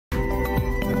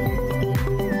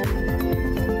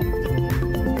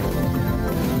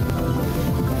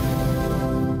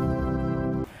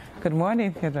Good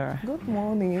morning, Theodora. Good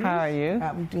morning. How are you?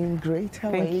 I'm doing great.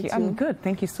 How are you? I'm good.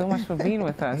 Thank you so much for being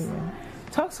with us. Yeah.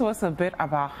 Talk to us a bit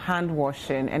about hand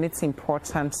washing and its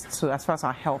importance to as far as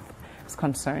our health is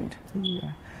concerned.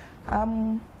 Yeah.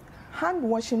 Hand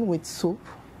washing with soap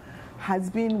has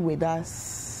been with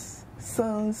us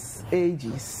since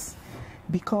ages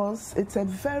because it's a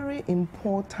very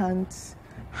important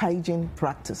hygiene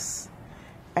practice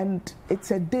and it's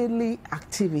a daily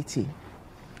activity.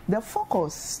 The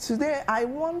focus today, I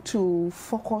want to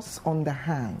focus on the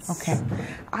hands. Okay.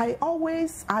 I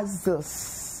always ask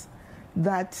this,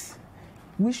 that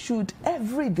we should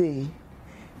every day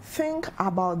think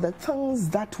about the things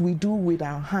that we do with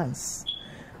our hands,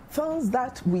 things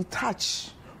that we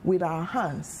touch with our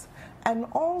hands, and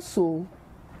also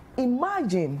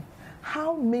imagine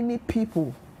how many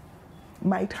people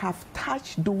might have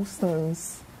touched those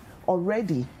things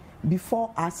already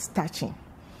before us touching.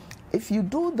 If you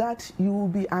do that, you will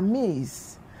be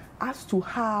amazed as to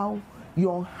how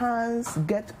your hands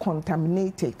get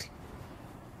contaminated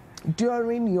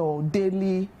during your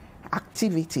daily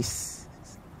activities.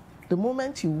 The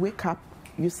moment you wake up,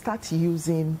 you start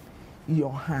using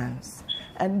your hands.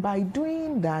 And by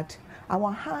doing that,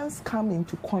 our hands come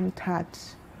into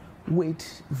contact with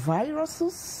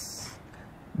viruses,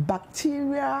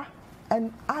 bacteria,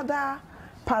 and other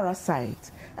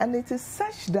parasites. And it is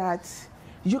such that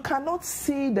you cannot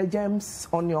see the germs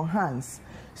on your hands.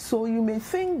 So you may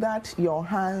think that your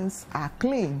hands are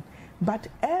clean, but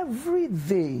every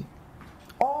day,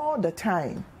 all the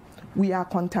time, we are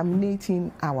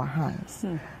contaminating our hands.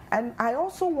 And I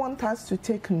also want us to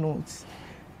take note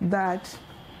that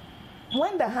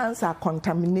when the hands are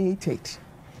contaminated,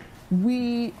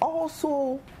 we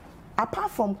also, apart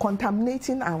from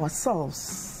contaminating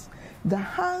ourselves, the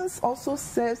hands also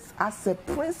serves as a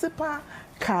principal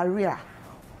carrier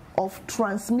of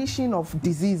transmission of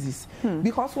diseases.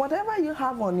 Because whatever you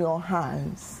have on your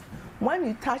hands, when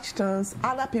you touch things,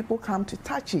 other people come to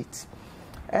touch it.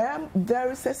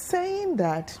 There is a saying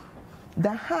that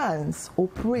the hands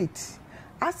operate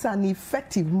as an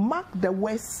effective, mark the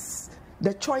words,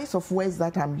 the choice of words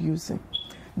that I'm using.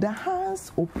 The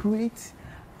hands operate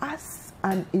as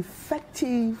an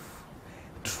effective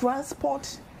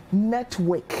transport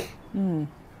network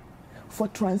for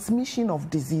transmission of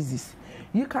diseases.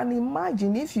 You can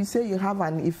imagine if you say you have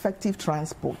an effective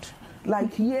transport,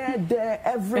 like here, there,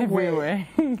 everywhere.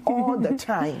 All the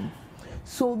time.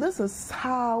 So this is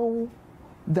how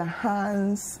the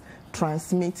hands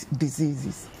transmit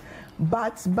diseases.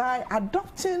 But by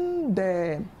adopting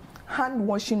the hand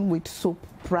washing with soap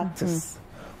practice,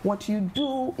 what you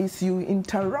do is you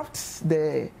interrupt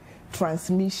the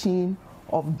transmission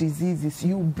of diseases.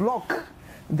 You block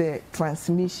the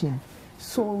transmission.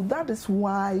 So that is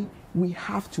why we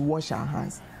have to wash our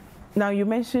hands. Now, you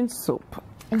mentioned soap.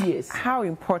 Yes. How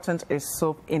important is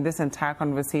soap in this entire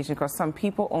conversation? Because some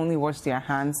people only wash their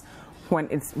hands when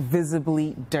it's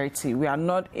visibly dirty. We are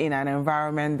not in an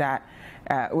environment that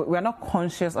we are not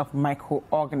conscious of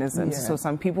microorganisms. Yeah. So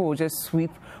some people will just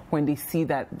sweep when they see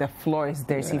that the floor is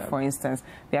dirty, for instance.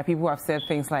 There are people who have said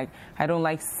things like, I don't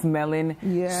like smelling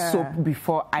soap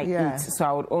before I eat, so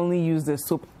I would only use the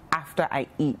soap after I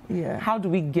eat. How do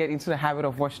we get into the habit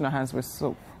of washing our hands with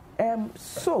soap?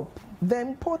 Soap, the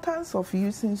importance of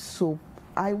using soap,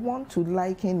 I want to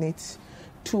liken it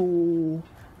to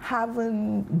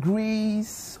having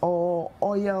grease or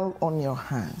oil on your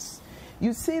hands.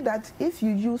 You see that if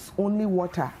you use only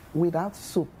water without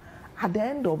soap, at the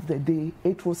end of the day,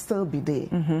 it will still be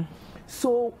there.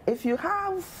 So if you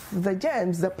have the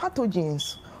germs, the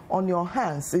pathogens on your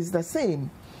hands, it's the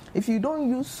same. If you don't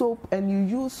use soap and you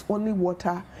use only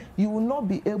water, you will not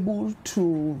be able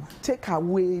to take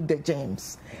away the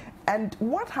germs. And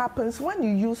what happens when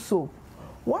you use soap?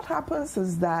 What happens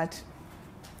is that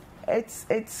it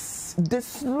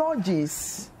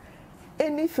dislodges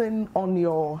anything on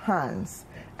your hands.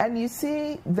 And you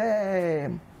see,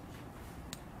 the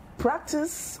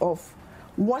practice of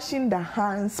washing the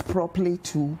hands properly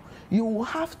too, you will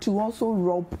have to also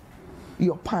rub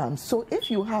your palms. So if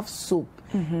you have soap,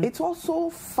 it also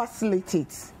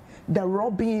facilitates the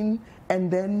rubbing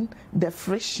and then the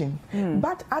friction.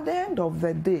 But at the end of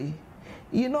the day,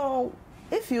 you know,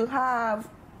 if you have,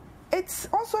 it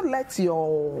also lets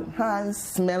your hands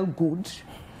smell good,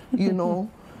 you know.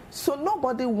 So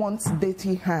nobody wants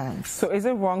dirty hands. So is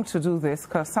it wrong to do this?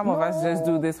 Because some of us just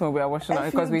do this when we are washing our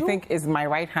hands because we think it's my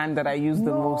right hand that I use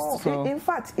the most. So. In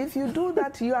fact, if you do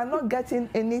that, you are not getting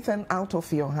anything out of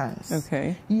your hands.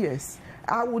 Okay. Yes.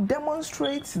 I will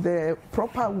demonstrate the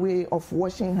proper way of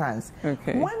washing hands.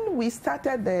 Okay. When we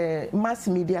started the mass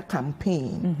media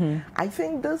campaign, I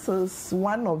think this is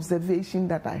one observation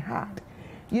that I had.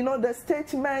 You know, the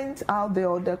statement out there,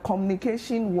 or the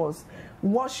communication was,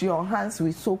 wash your hands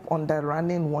with soap under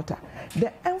running water.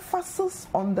 The emphasis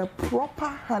on the proper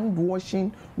hand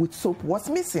washing with soap was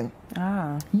missing.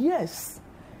 Yes,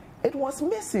 it was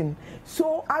missing.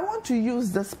 So I want to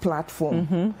use this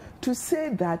platform to say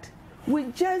that we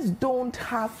just don't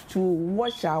have to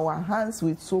wash our hands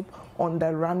with soap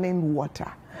under running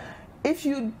water. If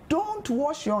you don't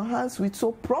wash your hands with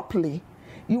soap properly,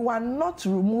 you are not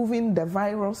removing the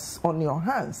virus on your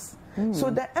hands. So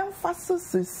the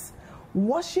emphasis is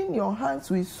washing your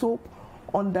hands with soap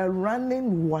under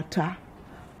running water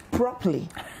properly.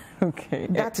 Okay.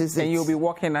 That is it. And you'll be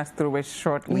walking us through it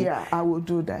shortly. Yeah, I will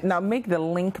do that. Now make the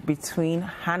link between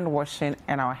hand washing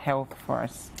and our health for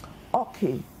us.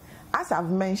 Okay. As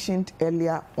I've mentioned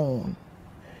earlier on,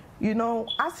 you know,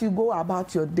 as you go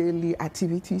about your daily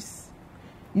activities,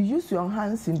 you use your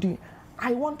hands in doing.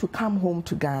 I want to come home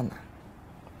to Ghana.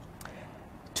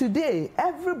 Today,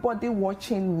 everybody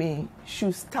watching me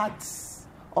should start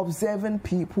observing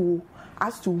people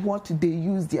as to what they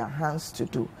use their hands to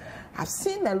do. I've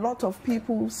seen a lot of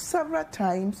people several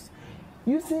times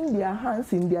using their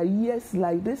hands in their ears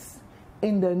like this,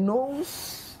 in the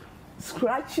nose,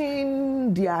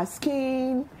 scratching their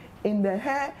skin, in the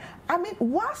hair. I mean,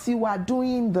 whilst you are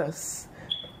doing this,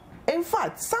 in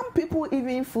fact, some people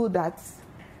even feel that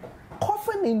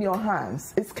coughing in your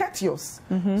hands is courteous.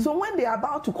 So when they are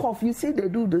about to cough, you see they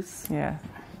do this. Yeah.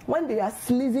 When they are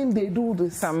sneezing, they do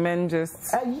this. Some men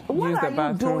just what use the are you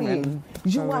bathroom. doing?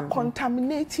 You are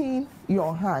contaminating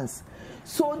your hands.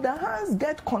 So the hands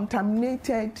get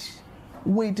contaminated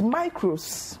with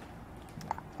microbes.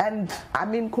 And I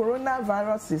mean,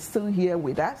 coronavirus is still here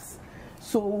with us.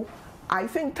 So I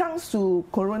think thanks to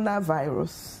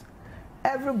coronavirus,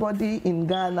 everybody in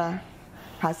Ghana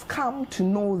has come to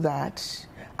know that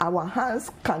our hands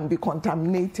can be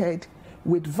contaminated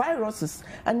with viruses,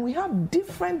 and we have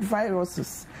different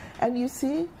viruses. And you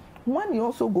see, when you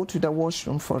also go to the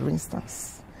washroom, for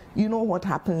instance, you know what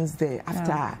happens there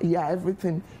after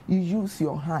everything, you use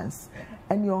your hands,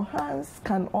 and your hands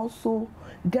can also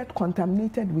get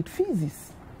contaminated with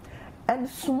feces. And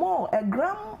a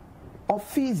gram of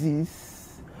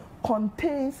feces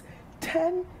contains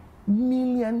 10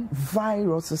 million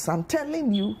viruses, I'm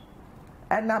telling you,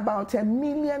 and about 1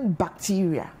 million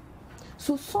bacteria.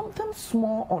 So something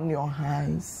small on your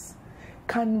hands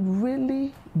can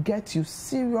really get you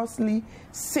seriously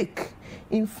sick.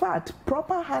 In fact,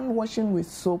 proper hand washing with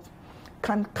soap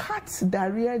can cut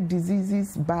diarrhea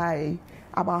diseases by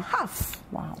about half.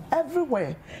 Wow.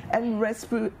 Everywhere. And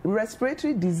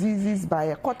respiratory diseases by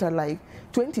a quarter, like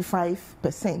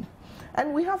 25%.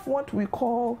 And we have what we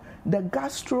call the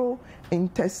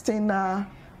gastrointestinal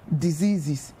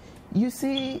diseases. You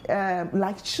see,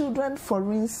 like children,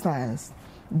 for instance,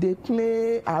 they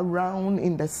play around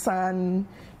in the sun,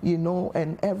 you know,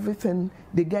 and everything.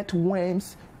 They get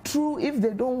worms. True, if they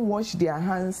don't wash their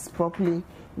hands properly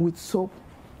with soap,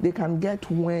 they can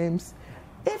get worms.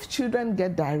 If children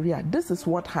get diarrhea, this is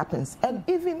what happens. And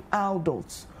even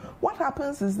adults, what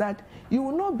happens is that you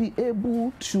will not be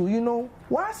able to, you know,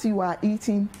 whilst you are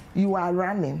eating, you are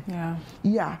running.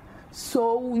 Yeah.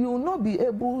 So you will not be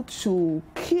able to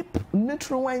keep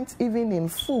nutrients even in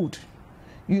food,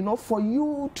 you know, for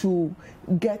you to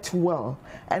get well.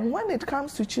 And when it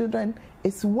comes to children,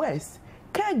 it's worse.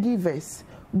 Caregivers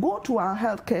go to our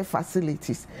healthcare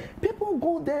facilities. People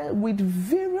go there with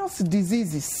various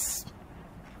diseases.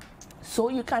 So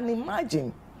you can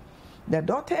imagine the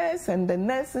doctors and the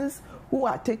nurses who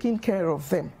are taking care of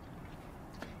them.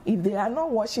 If they are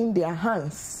not washing their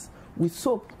hands with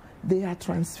soap, they are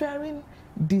transferring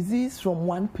disease from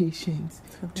one patient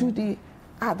to the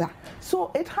other.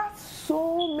 So it has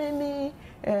so many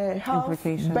health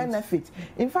benefits.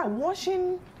 In fact,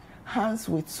 washing hands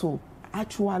with soap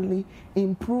actually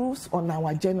improves on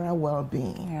our general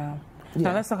well-being.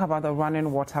 Now let's talk about the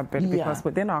running water bit, because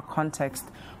within our context,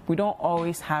 we don't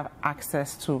always have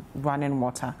access to running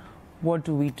water. What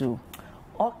do we do?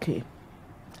 Okay.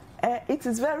 It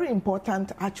is very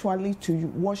important actually to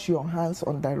wash your hands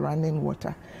on the running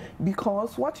water,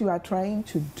 because what you are trying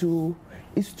to do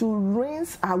is to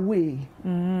rinse away.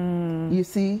 You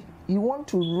see, you want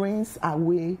to rinse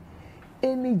away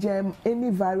any germ, any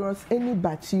virus, any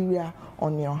bacteria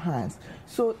on your hands.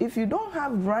 So if you don't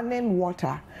have running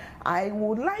water, I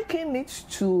would liken it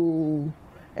to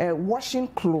washing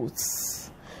clothes.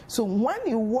 So when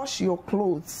you wash your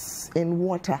clothes in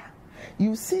water,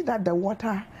 you see that the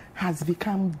water has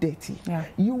become dirty. Yeah.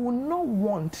 You will not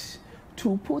want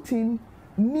to put in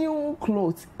new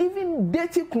clothes, even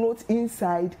dirty clothes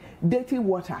inside dirty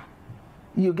water.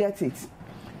 You get it?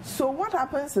 So what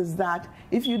happens is that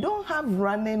if you don't have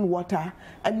running water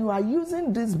and you are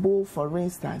using this bowl, for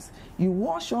instance, you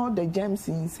wash all the germs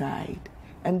inside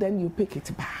and then you pick it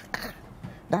back.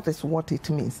 That is what it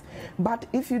means. But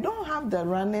if you don't have the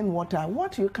running water,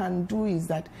 what you can do is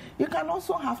that you can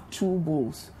also have two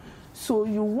bowls. So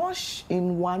you wash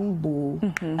in one bowl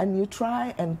and you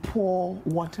try and pour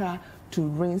water to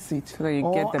rinse it. So that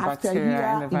you get the bacteria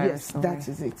and the virus. Yes, that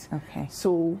is it. Okay.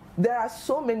 So there are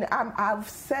so many. I've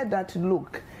said that,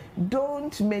 look,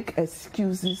 don't make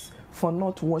excuses for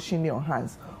not washing your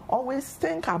hands. Always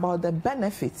think about the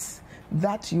benefits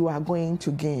that you are going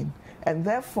to gain. And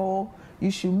therefore,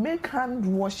 you should make hand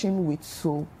washing with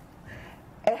soap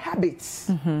a habit.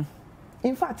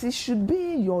 In fact, it should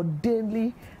be your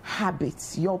daily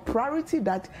habit, your priority,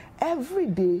 that every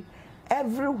day,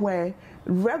 everywhere,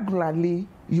 regularly,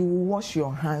 you wash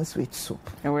your hands with soap.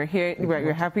 And we're here,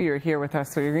 we're happy you're here with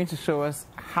us, so you're going to show us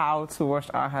how to wash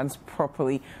our hands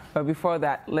properly. But before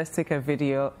that, let's take a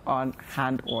video on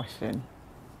hand washing.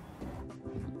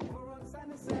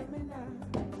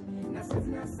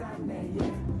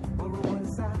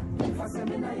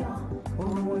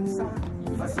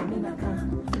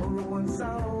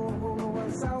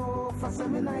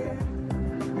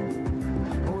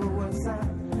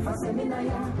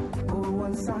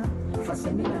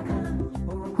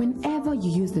 Whenever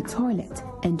you use the toilet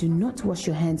and do not wash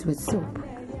your hands with soap,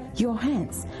 your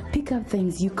hands pick up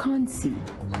things you can't see.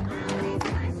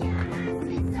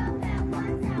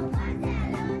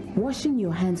 Washing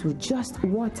your hands with just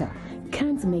water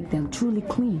can't make them truly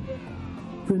clean.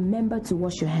 Remember to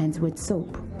wash your hands with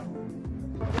soap.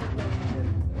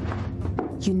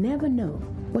 You never know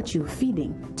what you're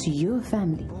feeding to your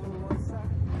family.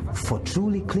 For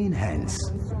truly clean hands,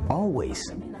 always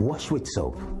wash with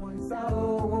soap.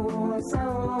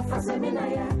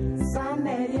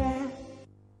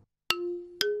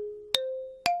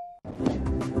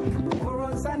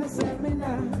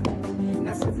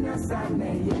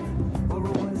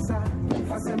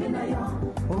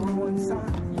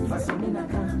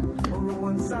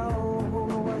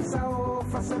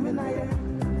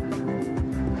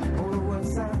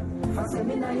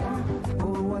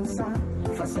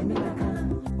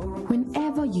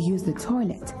 Whenever you use the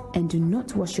toilet and do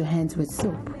not wash your hands with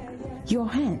soap, your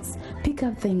hands pick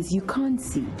up things you can't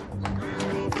see.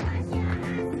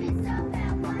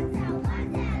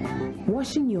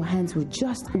 Washing your hands with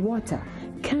just water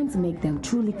can't make them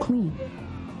truly clean.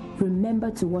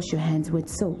 Remember to wash your hands with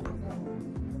soap.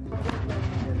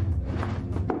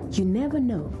 You never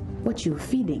know what you're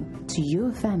feeding to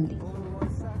your family.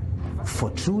 For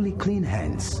truly clean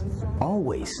hands,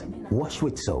 always wash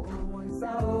with soap.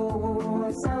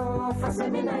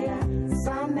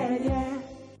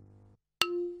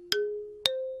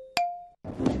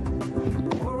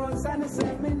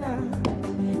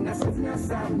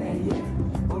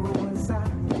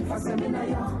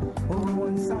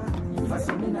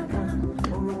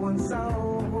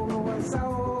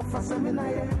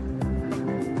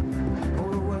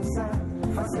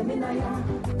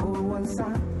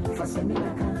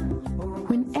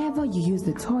 Whenever you use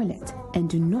the toilet and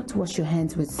do not wash your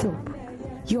hands with soap,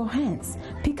 your hands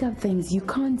pick up things you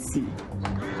can't see.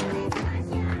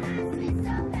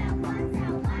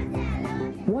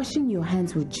 Washing your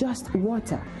hands with just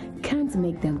water can't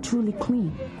make them truly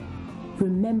clean.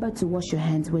 Remember to wash your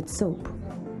hands with soap.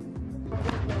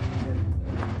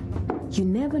 You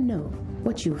never know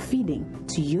what you're feeding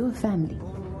to your family.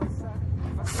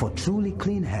 For truly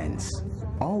clean hands,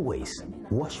 always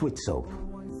wash with soap.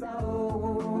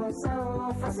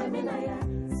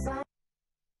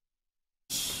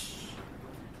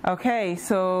 Okay,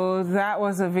 so that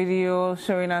was a video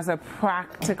showing us a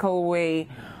practical way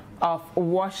of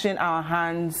washing our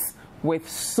hands with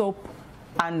soap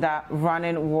under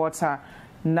running water.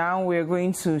 Now we're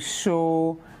going to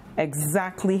show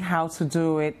exactly how to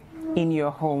do it in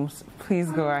your homes.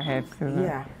 Please go ahead.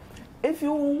 Yeah. If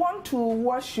you want to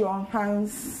wash your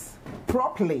hands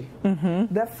properly,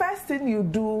 the first thing you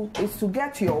do is to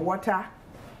get your water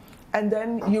and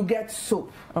then you get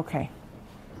soap. Okay.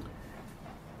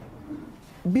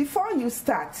 Before you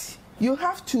start, you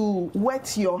have to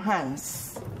wet your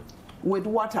hands with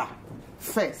water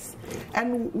first.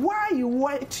 And why you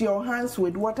wet your hands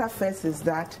with water first is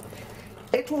that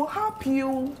it will help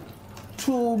you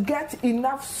to get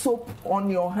enough soap on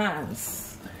your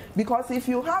hands. Because if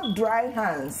you have dry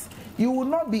hands, you will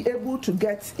not be able to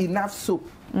get enough soap.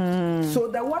 So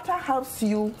the water helps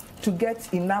you to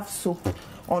get enough soap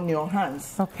on your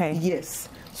hands. Okay. Yes.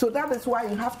 So that is why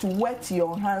you have to wet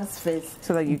your hands first.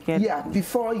 So that you get... Yeah,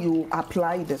 before you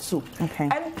apply the soap. Okay.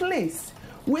 And please,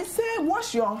 we say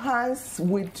wash your hands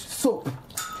with soap.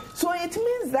 So it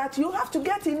means that you have to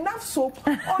get enough soap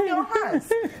on your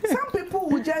hands. Some people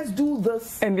will just do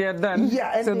this. And they're done.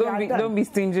 Yeah, and so don't be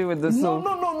stingy with the soap.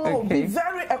 No. Okay. Be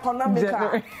very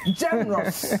economical,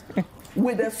 generous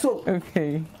with the soap.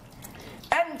 Okay.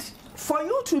 And for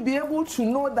you to be able to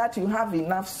know that you have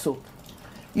enough soap,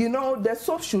 you know, the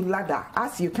soap should lather,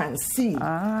 as you can see.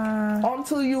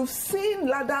 Until you've seen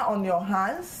lather on your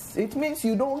hands, it means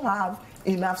you don't have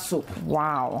enough soap.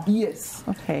 Wow. Yes.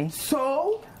 Okay.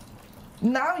 So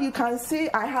now you can see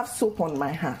I have soap on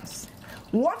my hands.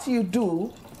 What you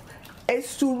do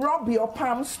is to rub your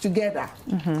palms together,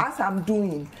 as I'm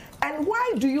doing. And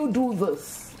why do you do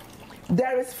this?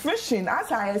 There is friction,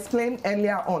 as I explained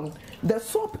earlier on. The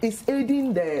soap is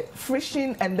aiding the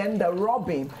friction and then the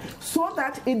rubbing, so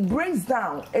that it breaks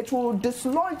down. It will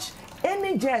dislodge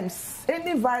any germs,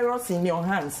 any virus in your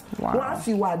hands once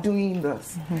you are doing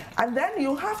this. And then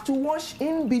you have to wash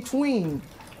in between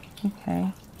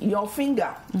your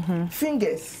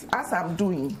fingers, as I'm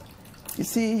doing. You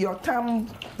see, your thumb.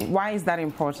 Why is that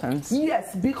important?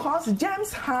 Yes, because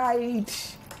germs hide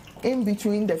in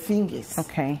between the fingers.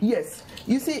 Okay. Yes.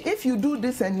 You see, if you do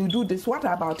this and you do this, what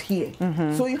about here?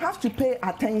 So you have to pay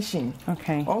attention.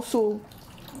 Okay. Also,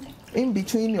 in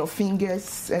between your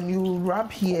fingers, and you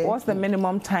rub here. What's the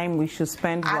minimum time we should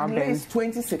spend rubbing? At least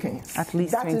 20 seconds. At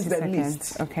least 20 seconds. That is the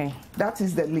least. Okay. That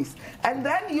is the least. And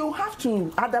then you have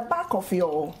to, at the back of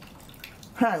your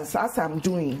hands, as I'm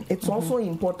doing, it's also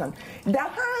important. The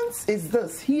hands is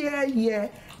this, here.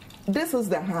 This is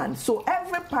the hand. So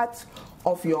every part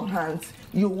of your hands,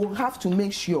 you will have to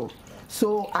make sure.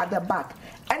 So at the back.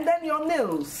 And then your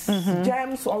nails.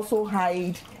 Germs also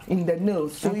hide in the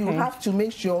nails. So you have to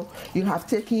make sure you have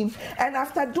taken. And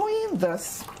after doing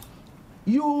this,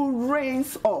 you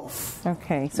rinse off.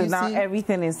 Okay. So now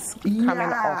everything is coming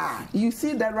off. You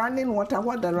see the running water,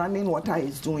 what the running water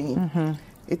is doing.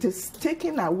 It is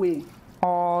taking away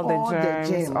all the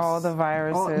germs, all the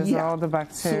viruses, all the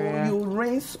bacteria. So you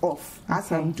rinse off,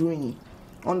 as I'm doing,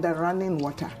 on the running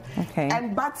water. Okay.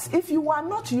 But if you are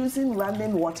not using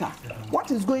running water,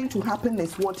 what is going to happen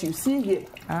is what you see here.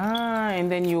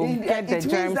 And then you get the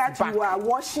germs back. It means that you are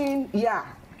washing,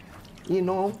 you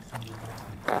know.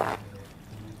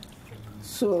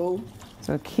 So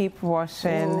keep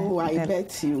washing. Oh, I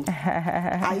bet you.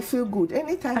 I feel good.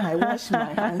 Anytime I wash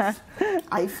my hands,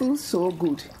 I feel so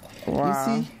good. Wow.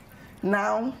 You see,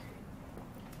 now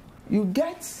you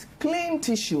get clean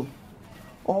tissue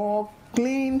or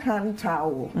clean hand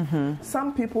towel.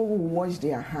 Some people will wash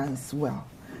their hands well,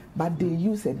 but they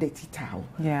use a dirty towel.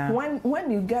 Yeah.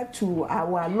 When you get to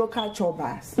our local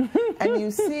chobbers and you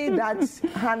see that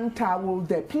hand towel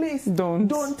there, please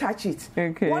don't touch it.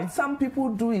 Okay. What some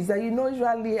people do is that, you know,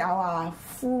 usually our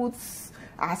foods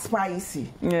are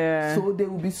spicy. Yeah. So they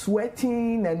will be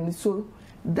sweating, and so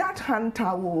that hand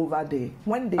towel over there,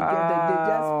 when they get it, they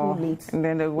just pull it. And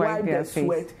then they wipe their face.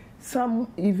 Sweat. Some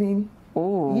even.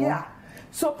 Oh. Yeah.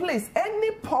 So please,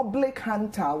 any public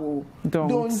hand towel,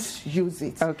 don't use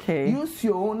it. Okay. Use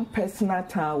your own personal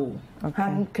towel,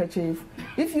 handkerchief.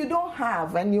 If you don't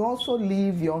have, and you also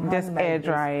leave your hand just air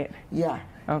dry it. Yeah.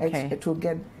 Okay. It will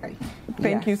get.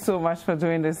 Thank you so much for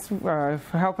doing this, for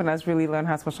helping us really learn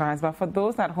how to wash our hands. But for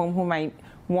those at home who might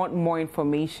want more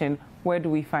information, where do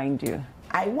we find you?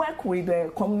 I work with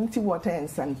the Community Water and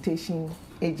Sanitation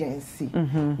Agency.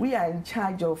 We are in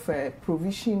charge of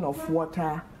provision of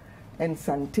water and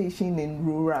sanitation in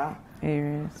rural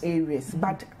areas.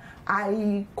 But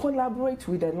I collaborate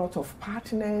with a lot of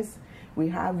partners. We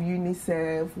have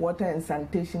UNICEF, Water and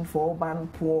Sanitation for Urban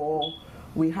Poor.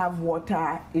 We have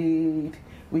Water Aid.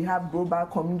 We have Global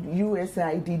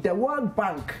USAID, the World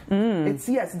Bank.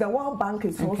 The World Bank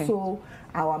is also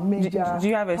our major. Do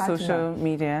you have a partner. Social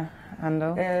media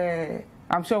handle?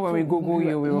 I'm sure when we Google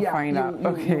you, we will find out.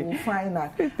 You will find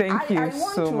out. Thank you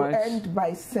so much. I want to end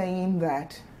by saying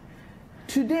that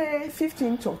today,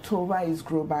 15th October, is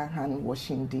Global Hand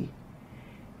Washing Day.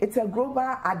 It's a global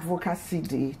advocacy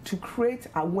day to create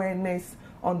awareness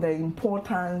on the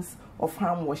importance of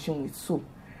hand washing with soap.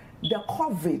 The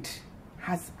COVID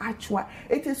has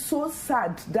it is so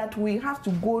sad that we have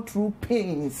to go through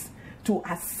pains to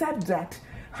accept that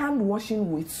hand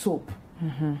washing with soap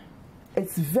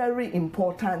it's very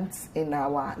important in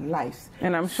our lives.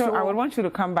 And I'm sure I would want you to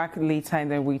come back later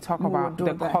and then we talk about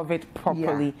the COVID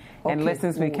properly and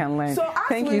lessons we can learn. So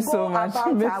thank you so much,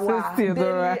 Mrs.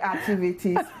 Theodora daily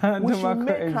activities, we should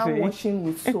make hand washing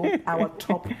with soap our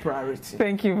top priority.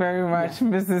 Thank you very much,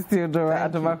 Mrs. Theodora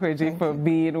Adomako-Adjei, for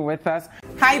being with us.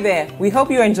 Hi there. We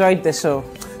hope you enjoyed the show.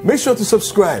 Make sure to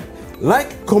subscribe,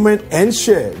 like, comment, and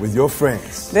share with your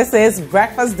friends. This is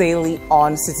Breakfast Daily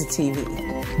on City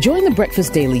TV. Join the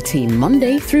Breakfast Daily team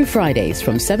Monday through Fridays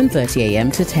from 7:30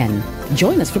 a.m. to 10.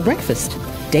 Join us for breakfast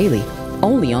daily,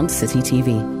 only on City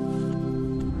TV.